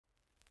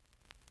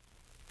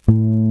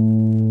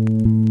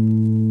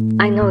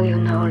I know you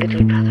know,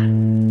 little brother.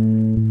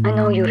 I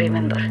know you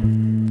remember.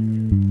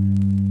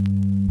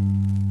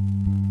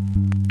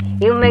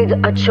 You made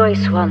a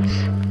choice once.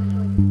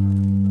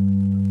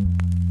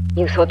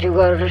 You thought you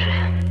were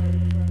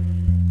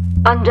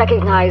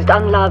unrecognized,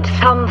 unloved.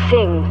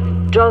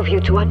 Something drove you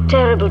to a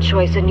terrible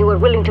choice, and you were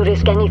willing to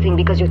risk anything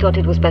because you thought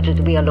it was better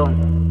to be alone.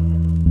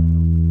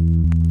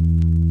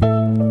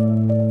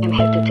 I'm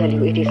here to tell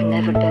you it is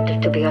never better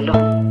to be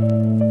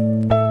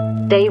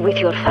alone. Stay with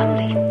your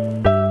family.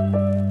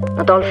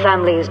 Not all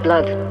family is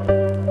blood.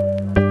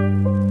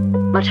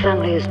 Much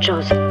family is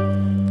chosen.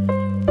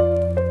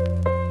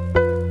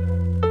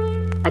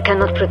 I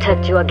cannot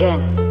protect you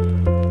again.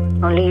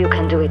 Only you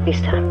can do it this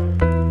time.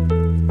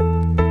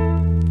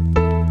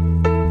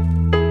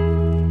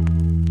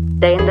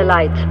 Stay in the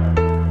light.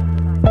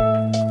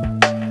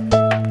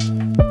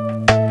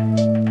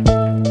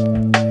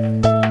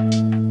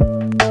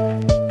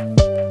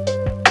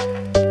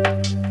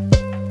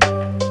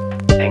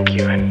 Thank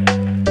you, and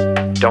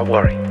don't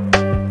worry.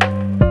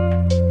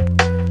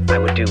 I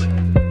would do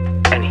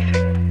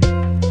anything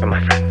for my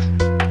friends.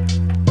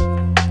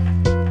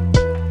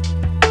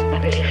 I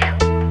believe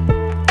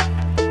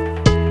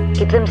you.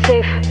 Keep them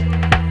safe.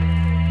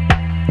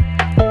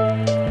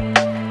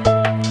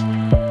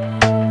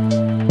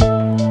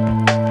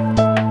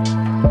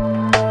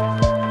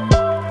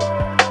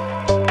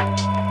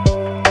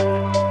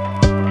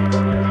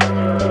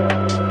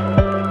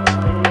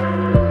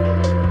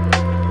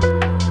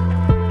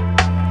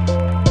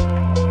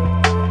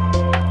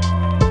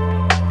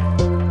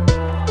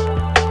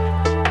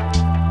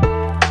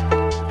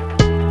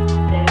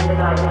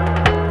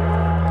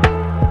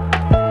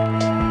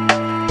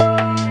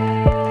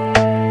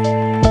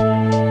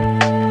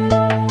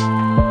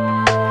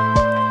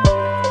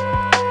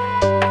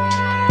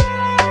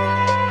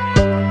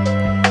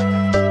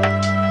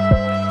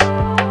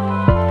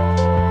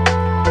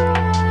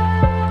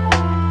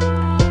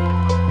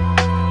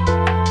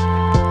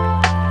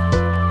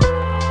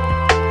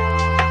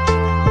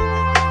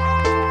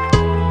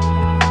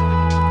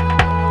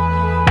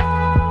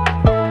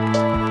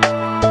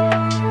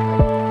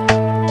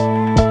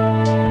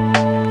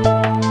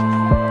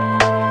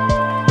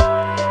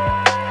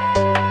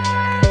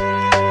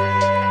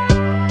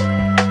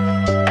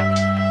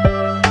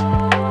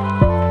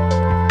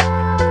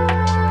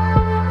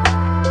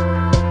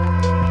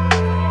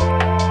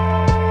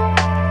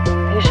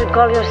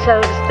 Call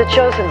yourselves the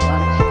chosen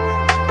ones.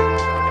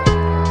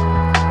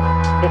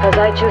 Because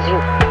I choose you.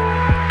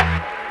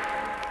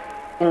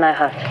 In my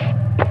heart.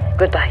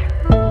 Goodbye.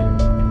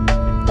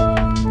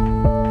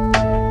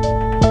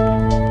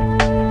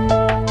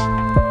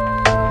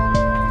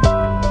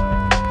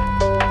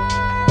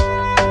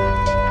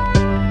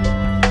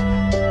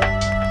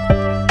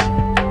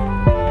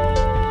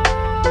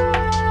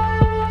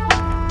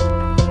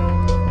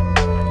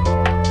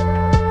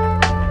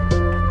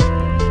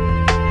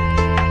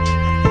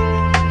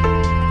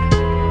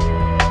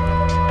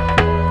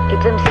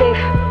 Them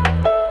safe.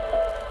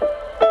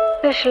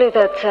 Especially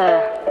that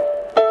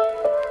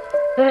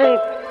very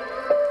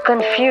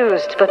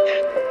confused but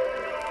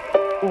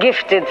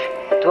gifted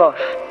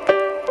dwarf.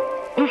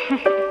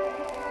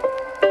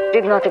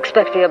 Did not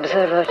expect the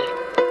observer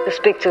to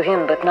speak to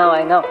him, but now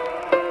I know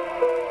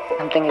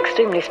something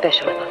extremely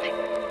special about him.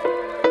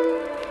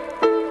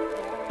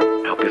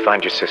 I hope you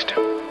find your sister.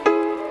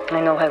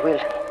 I know I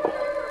will.